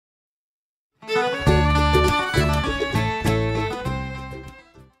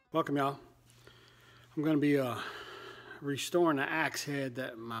Welcome, y'all. I'm going to be restoring the axe head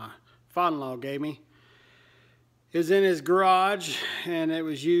that my father-in-law gave me. It's in his garage, and it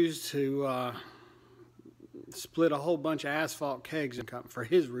was used to split a whole bunch of asphalt kegs for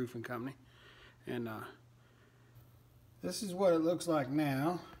his roofing company. And this is what it looks like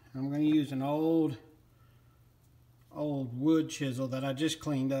now. I'm going to use an old wood chisel that I just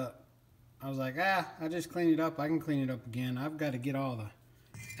cleaned up. I was like, I just cleaned it up. I can clean it up again. I've got to get all the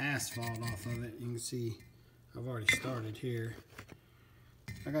asphalt off of it. You can see I've already started here.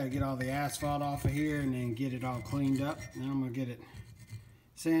 I got to get all the asphalt off of here and then get it all cleaned up. Then I'm going to get it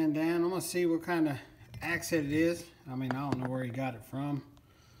sanded down. I'm going to see what kind of axe head it is. I mean, I don't know where he got it from.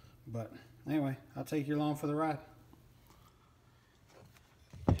 But anyway, I'll take you along for the ride.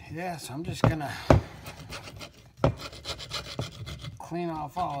 Yeah, so I'm just going to clean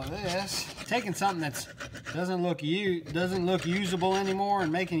off all of this. Taking something that doesn't look usable anymore and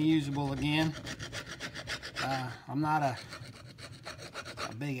making it usable again. I'm not a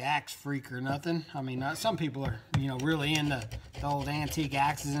big axe freak or nothing. I mean, some people are, really into the old antique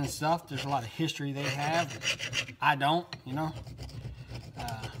axes and stuff. There's a lot of history they have. I don't,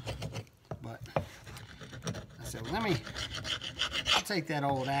 but I said, well, I'll take that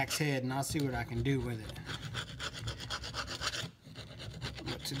old axe head and I'll see what I can do with it.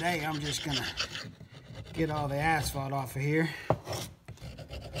 But today I'm just gonna get all the asphalt off of here,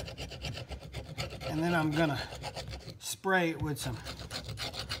 and then I'm gonna spray it with some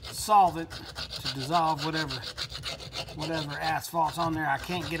solvent to dissolve whatever asphalt's on there I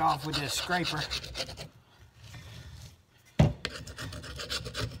can't get off with this scraper. I'd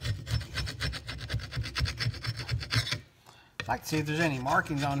like to see if there's any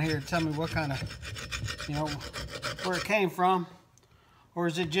markings on here to tell me what kind of, where it came from, or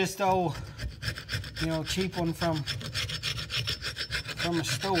is it just old, cheap one from a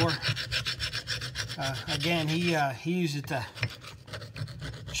store. Again, he used it to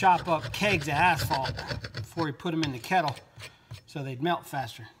chop up kegs of asphalt before he put them in the kettle so they'd melt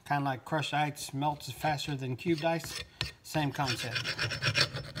faster. Kind of like crushed ice melts faster than cubed ice. Same concept.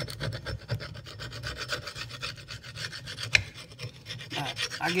 Alright,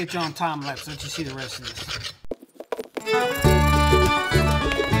 I'll get you on time lapse. Let you see the rest of this.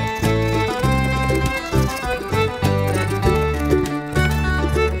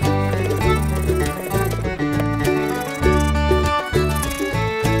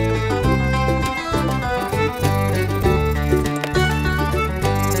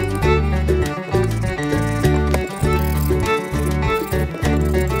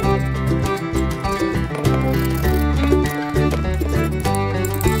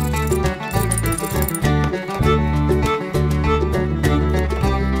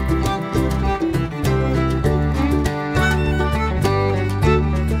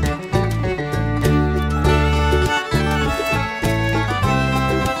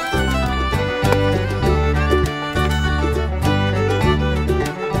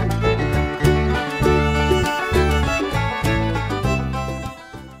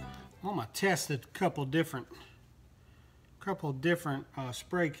 Tested a couple different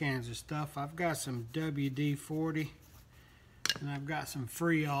spray cans of stuff. I've got some WD-40 and I've got some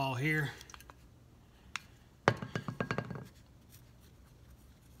Free All here.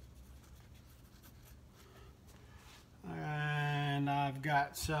 And I've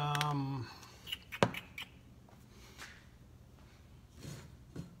got some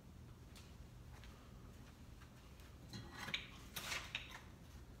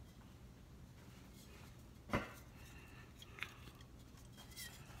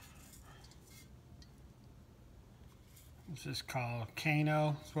this is called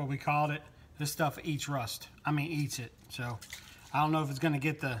Kano. That's what we called it. This stuff eats rust. Eats it. So I don't know if it's going to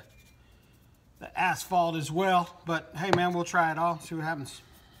get the asphalt as well. But hey, man, we'll try it all. See what happens.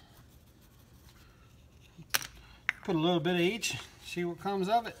 Put a little bit of each. See what comes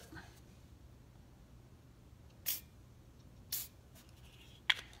of it.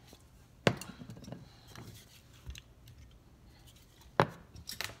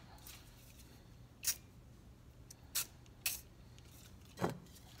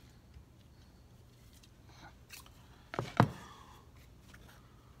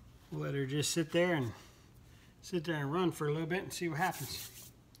 Let her just sit there and run for a little bit and see what happens.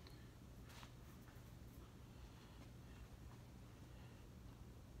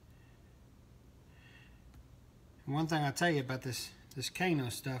 And one thing I'll tell you about this Kano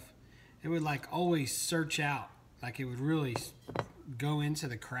stuff, it would like always search out, like it would really go into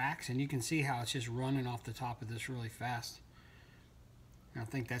the cracks, and you can see how it's just running off the top of this really fast. And I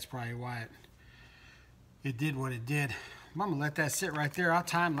think that's probably why it did what it did. I'm gonna let that sit right there. I'll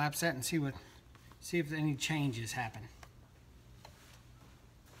time lapse that and see if any changes happen.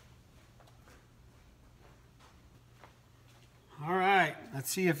 All right, let's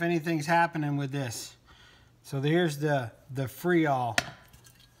see if anything's happening with this. So here's the free all.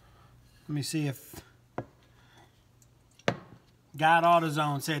 Let me see if God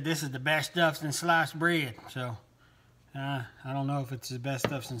AutoZone said this is the best stuff since sliced bread. So I don't know if it's the best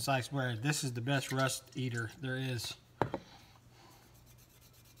stuff since sliced bread. This is the best rust eater there is.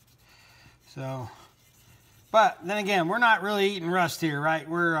 So, but then again, we're not really eating rust here, right?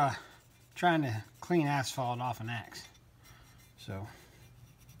 We're trying to clean asphalt off an axe. So,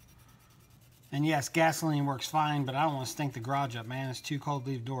 and yes, gasoline works fine, but I don't want to stink the garage up, man. It's too cold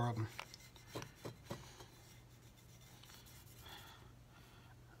to leave the door open.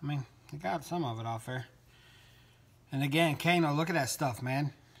 I mean, I got some of it off there. And again, Kano, look at that stuff,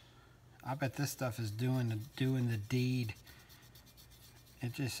 man. I bet this stuff is doing the deed.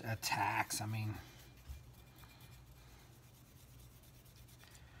 It just attacks. I mean,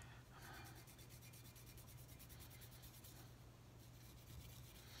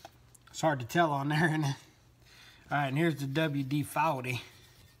 it's hard to tell on there, isn't it? All right, and here's the WD-40,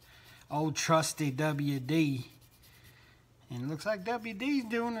 old trusty WD, and it looks like WD's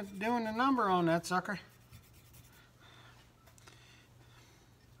doing the number on that sucker.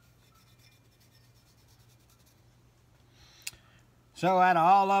 So out of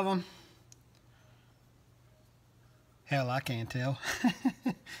all of them, hell, I can't tell.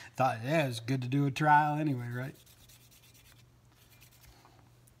 Thought, yeah, it's good to do a trial anyway, right?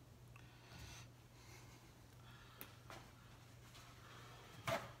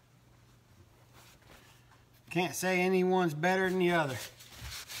 Can't say anyone's better than the other.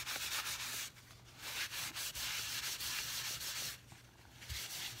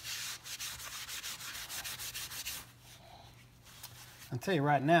 I'll tell you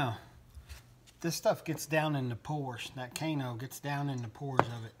right now, this stuff gets down in the pores. That Kano gets down in the pores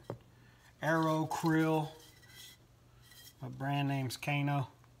of it. Arrow, Krill, my brand name's Kano.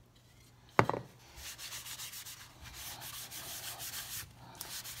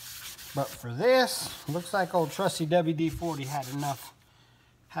 But for this, looks like old trusty WD-40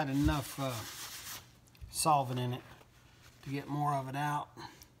 had enough solvent in it to get more of it out.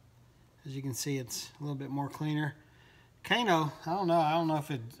 As you can see, it's a little bit more cleaner. Kano, I don't know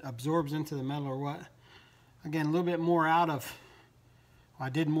if it absorbs into the metal or what. Again, a little bit more out of, well, I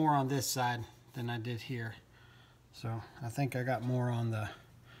did more on this side than I did here. So I think I got more on I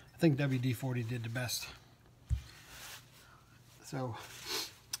think WD-40 did the best. So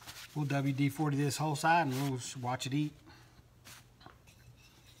we'll WD-40 this whole side and we'll watch it eat.